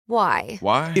Why?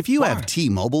 Why? If you have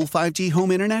T-Mobile 5G home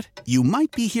internet, you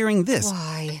might be hearing this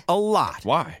Why? a lot.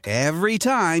 Why? Every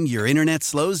time your internet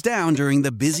slows down during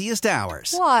the busiest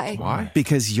hours. Why? Why?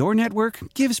 Because your network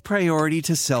gives priority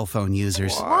to cell phone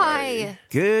users. Why?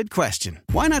 Good question.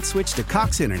 Why not switch to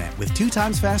Cox Internet with 2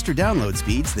 times faster download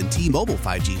speeds than T-Mobile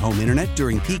 5G home internet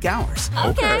during peak hours?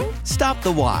 Okay. Stop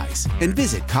the whys and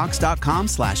visit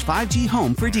cox.com/5G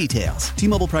home for details.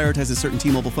 T-Mobile prioritizes certain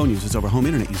T-Mobile phone users over home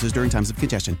internet users during times of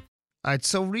congestion. All right,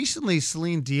 so recently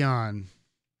Celine Dion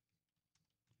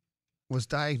was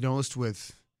diagnosed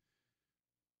with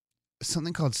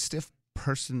something called stiff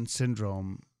person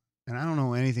syndrome, and I don't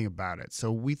know anything about it.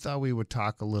 So we thought we would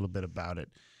talk a little bit about it.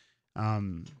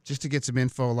 Just to get some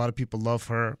info, a lot of people love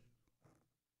her,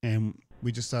 and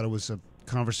we just thought it was a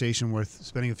conversation worth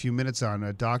spending a few minutes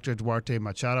on. Dr. Duarte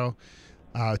Machado,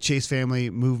 Chase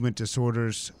Family Movement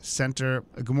Disorders Center.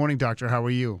 Good morning, doctor. How are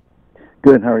you?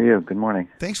 Good. How are you? Good morning.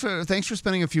 Thanks for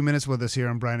spending a few minutes with us here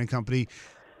on Brian and Company.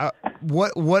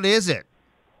 What is it?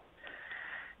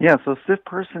 Yeah, so stiff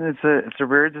person it's a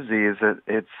rare disease.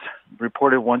 It's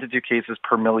reported 1 to 2 cases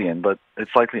per million, but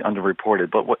it's likely underreported.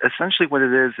 But essentially what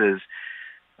it is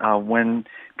when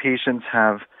patients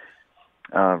have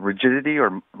rigidity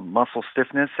or muscle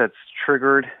stiffness that's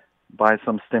triggered by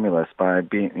some stimulus, by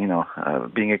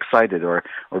being excited or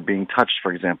being touched,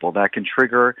 for example, that can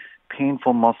trigger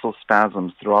painful muscle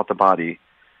spasms throughout the body,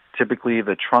 typically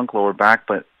the trunk, lower back,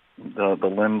 but the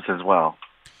limbs as well.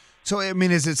 So, I mean,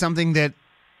 is it something that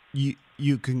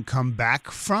you can come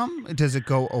back from? Does it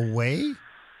go away?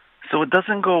 So it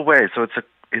doesn't go away. So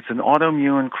it's an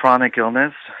autoimmune chronic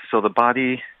illness. So the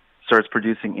body starts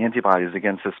producing antibodies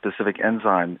against a specific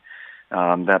enzyme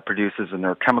that produces a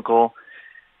neurochemical,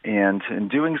 and in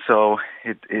doing so,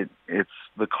 it's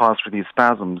the cause for these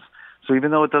spasms. So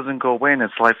even though it doesn't go away and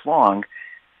it's lifelong,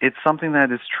 it's something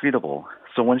that is treatable.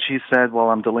 So when she said, well,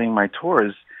 I'm delaying my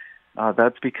tours,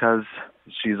 that's because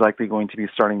she's likely going to be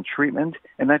starting treatment,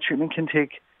 and that treatment can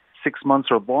take 6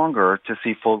 months or longer to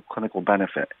see full clinical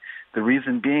benefit. The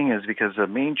reason being is because the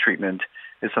main treatment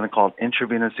is something called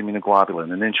intravenous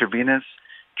immunoglobulin, an intravenous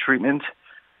treatment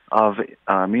of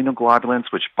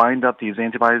immunoglobulins which bind up these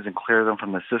antibodies and clear them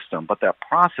from the system. But that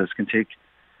process can take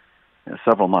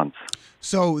several months.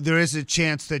 So there is a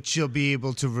chance that she'll be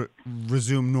able to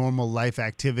resume normal life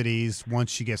activities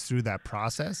once she gets through that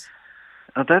process?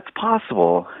 That's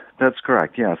possible. That's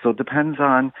correct, yeah. So it depends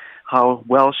on how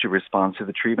well she responds to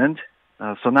the treatment.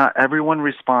 So not everyone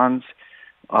responds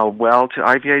well to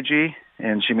IVIG,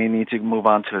 and she may need to move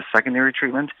on to a secondary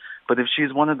treatment. But if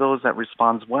she's one of those that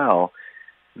responds well,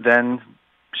 then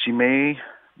she may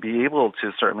be able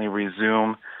to certainly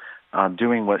resume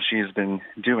doing what she's been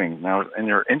doing. Now, in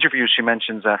her interview, she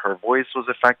mentions that her voice was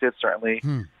affected. Certainly,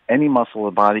 any muscle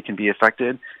of the body can be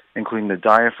affected, including the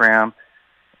diaphragm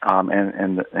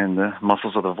and the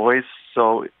muscles of the voice.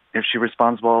 So if she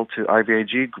responds well to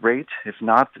IVIG, great. If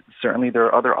not, certainly there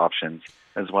are other options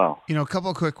as well. You know, a couple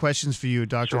of quick questions for you,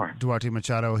 Dr. Sure. Duarte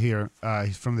Machado here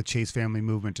from the Chase Family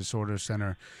Movement Disorders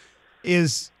Center.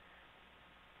 Is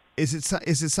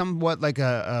it somewhat like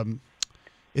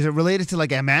is it related to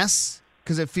like MS?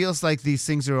 Because it feels like these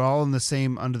things are all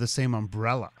under the same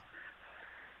umbrella.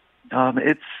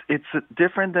 It's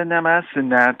different than MS in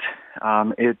that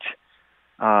it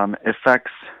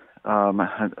affects.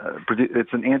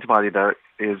 It's an antibody that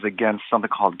is against something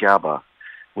called GABA,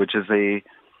 which is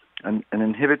an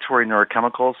inhibitory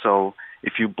neurochemical. So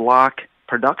if you block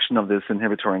production of this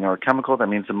inhibitory neurochemical, that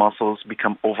means the muscles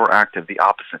become overactive. The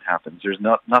opposite happens. There's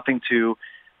nothing to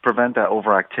prevent that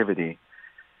overactivity.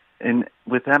 And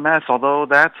with MS, although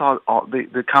that's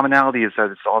the commonality is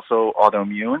that it's also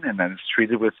autoimmune and that it's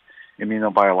treated with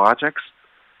immunobiologics,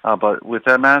 but with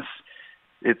MS,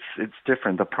 it's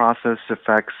different. The process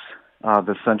affects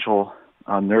the central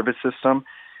nervous system,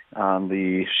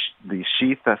 the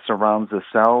sheath that surrounds the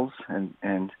cells,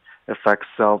 and affects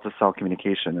cell-to-cell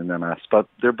communication in MS. But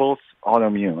they're both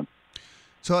autoimmune.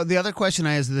 So the other question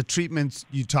I have is the treatments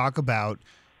you talk about.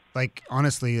 Like,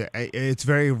 honestly, it's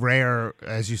very rare,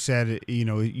 as you said,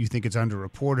 you think it's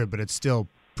underreported, but it's still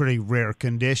pretty rare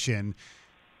condition.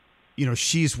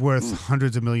 She's worth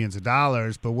hundreds of millions of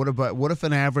dollars, but what if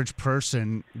an average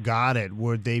person got it?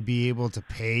 Would they be able to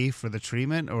pay for the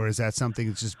treatment, or is that something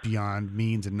that's just beyond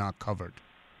means and not covered?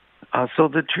 So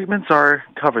the treatments are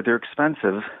covered. They're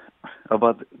expensive,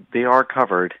 but they are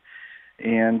covered.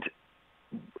 And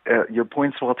your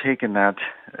point's well taken that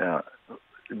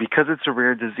because it's a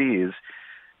rare disease,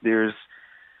 there's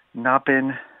not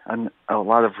been a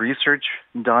lot of research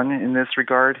done in this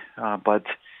regard, but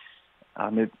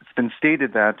it's it's been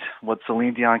stated that what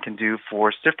Celine Dion can do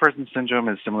for stiff person syndrome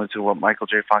is similar to what Michael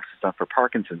J. Fox has done for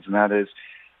Parkinson's, and that is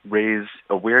raise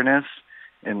awareness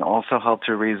and also help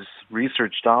to raise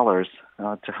research dollars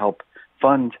to help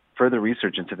fund further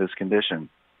research into this condition.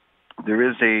 There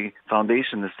is a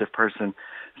foundation, the Stiff Person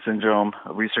Syndrome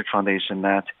Research Foundation,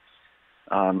 that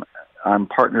I'm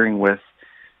partnering with,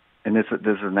 and this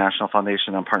is a national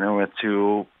foundation I'm partnering with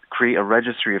to create a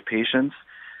registry of patients.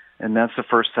 And that's the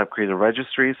first step, create a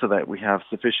registry so that we have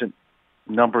sufficient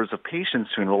numbers of patients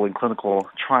to enroll in clinical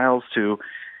trials to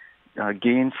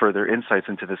gain further insights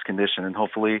into this condition. And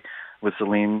hopefully with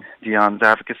Celine Dion's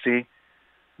advocacy,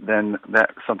 then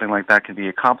that something like that can be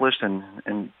accomplished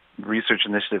and research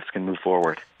initiatives can move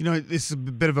forward. You know, this is a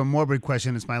bit of a morbid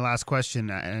question. It's my last question,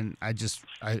 and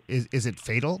is it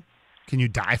fatal? Can you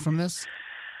die from this?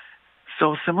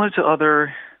 So similar to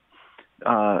other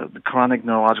chronic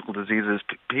neurological diseases,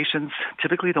 patients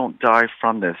typically don't die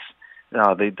from this.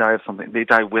 They die of something. They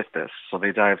die with this, so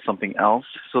they die of something else.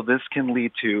 So this can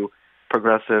lead to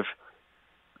progressive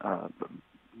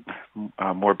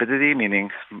morbidity, meaning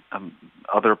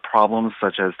other problems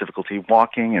such as difficulty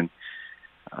walking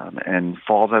and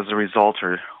falls as a result,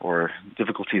 or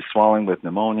difficulty swallowing with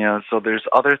pneumonia. So there's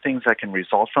other things that can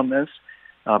result from this,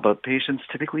 but patients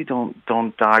typically don't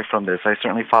die from this. I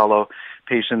certainly follow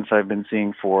patients I've been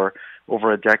seeing for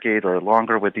over a decade or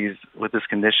longer with this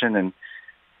condition,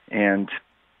 and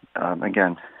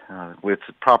again, with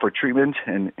proper treatment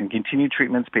and continued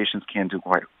treatments, patients can do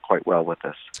quite well with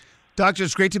this. Doctor,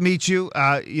 it's great to meet you.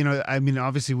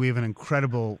 Obviously we have an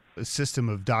incredible system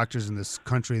of doctors in this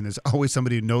country, and there's always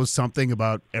somebody who knows something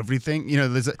about everything.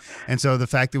 And so the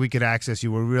fact that we could access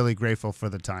you, we're really grateful for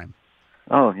the time.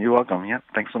 Oh, you're welcome. Yeah,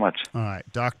 thanks so much. All right,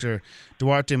 Dr.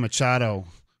 Duarte Machado,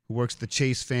 who works at the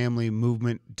Chase Family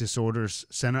Movement Disorders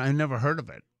Center. I've never heard of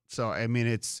it. So,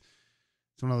 it's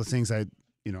one of those things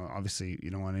obviously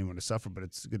you don't want anyone to suffer, but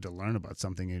it's good to learn about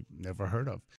something you've never heard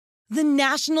of. The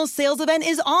national sales event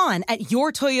is on at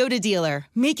your Toyota dealer,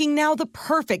 making now the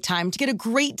perfect time to get a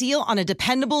great deal on a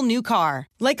dependable new car.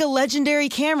 Like a legendary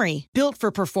Camry, built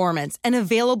for performance and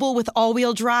available with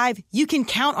all-wheel drive, you can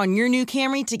count on your new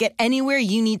Camry to get anywhere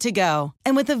you need to go.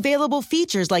 And with available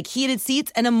features like heated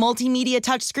seats and a multimedia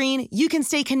touchscreen, you can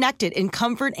stay connected in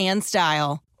comfort and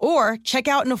style. Or check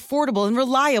out an affordable and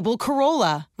reliable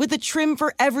Corolla with a trim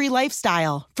for every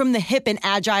lifestyle, from the hip and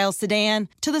agile sedan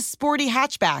to the sporty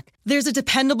hatchback. There's a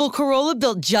dependable Corolla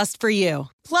built just for you.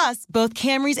 Plus, both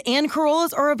Camrys and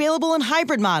Corollas are available in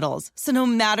hybrid models, so no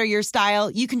matter your style,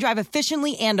 you can drive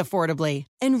efficiently and affordably.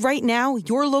 And right now,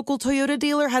 your local Toyota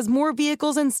dealer has more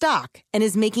vehicles in stock and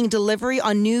is making delivery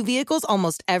on new vehicles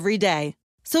almost every day.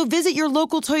 So visit your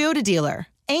local Toyota dealer.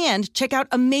 And check out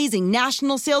amazing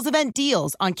national sales event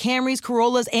deals on Camrys,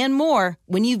 Corollas, and more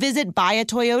when you visit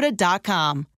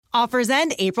buyatoyota.com. Offers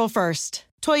end April 1st.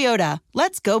 Toyota,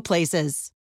 let's go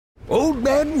places. Old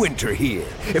Man Winter here.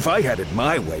 If I had it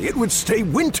my way, it would stay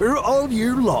winter all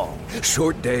year long.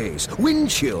 Short days, wind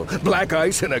chill, black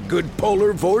ice, and a good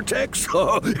polar vortex.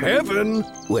 Oh, heaven.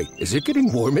 Wait, is it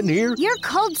getting warm in here? Your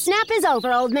cold snap is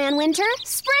over, Old Man Winter.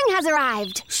 Spring has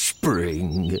arrived.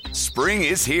 Spring. Spring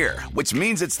is here, which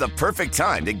means it's the perfect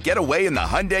time to get away in the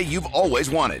Hyundai you've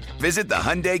always wanted. Visit the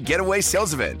Hyundai Getaway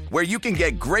Sales Event, where you can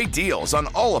get great deals on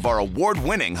all of our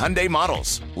award-winning Hyundai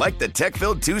models, like the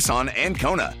tech-filled Tucson and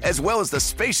Kona, as well as the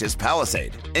spacious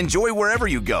Palisade. Enjoy wherever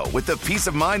you go with the peace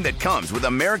of mind that comes with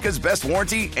America's best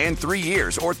warranty and 3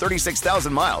 years or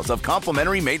 36,000 miles of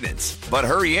complimentary maintenance. But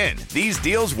hurry in, these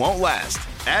deals won't last.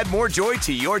 Add more joy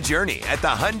to your journey at the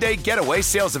Hyundai Getaway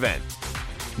Sales Event.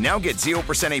 Now get 0%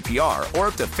 APR or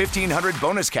up to $1,500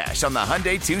 bonus cash on the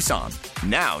Hyundai Tucson.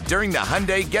 Now during the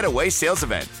Hyundai Getaway Sales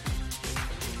Event.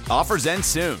 Offers end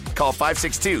soon. Call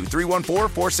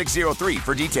 562-314-4603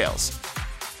 for details.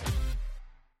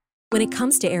 When it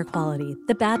comes to air quality,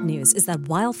 the bad news is that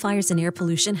wildfires and air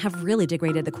pollution have really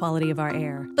degraded the quality of our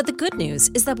air. But the good news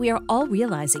is that we are all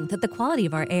realizing that the quality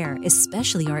of our air,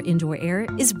 especially our indoor air,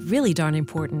 is really darn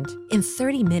important. In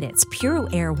 30 minutes, Puro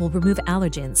Air will remove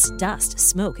allergens, dust,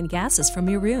 smoke, and gases from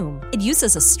your room. It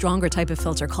uses a stronger type of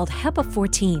filter called HEPA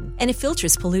 14, and it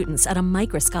filters pollutants at a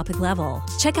microscopic level.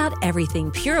 Check out everything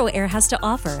Puro Air has to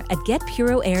offer at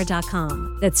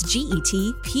getpuroair.com. That's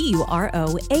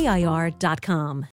GETPUROAIR.com.